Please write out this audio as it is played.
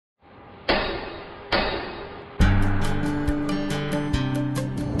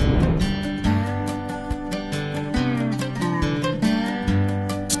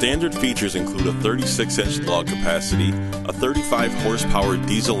Standard features include a 36-inch lug capacity, a 35-horsepower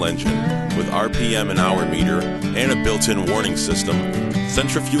diesel engine with RPM and hour meter, and a built-in warning system,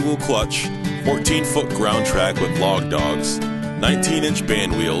 centrifugal clutch, 14-foot ground track with log dogs, 19-inch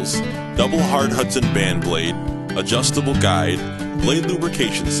band wheels, double hard Hud-Son band blade, adjustable guide, blade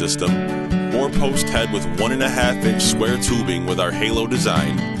lubrication system, 4-post head with 1.5-inch square tubing with our halo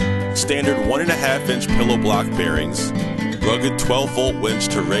design, standard 1.5-inch pillow block bearings, rugged 12-volt winch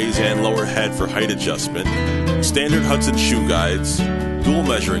to raise and lower head for height adjustment, standard Hud-Son shoe guides, dual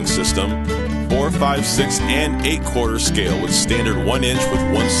measuring system, 4, 5, 6, and 8/4 scale with standard 1-inch with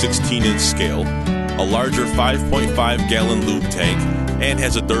 1/16-inch scale, a larger 5.5-gallon lube tank, and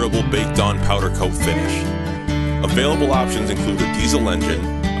has a durable baked-on powder coat finish. Available options include a diesel engine,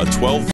 a 12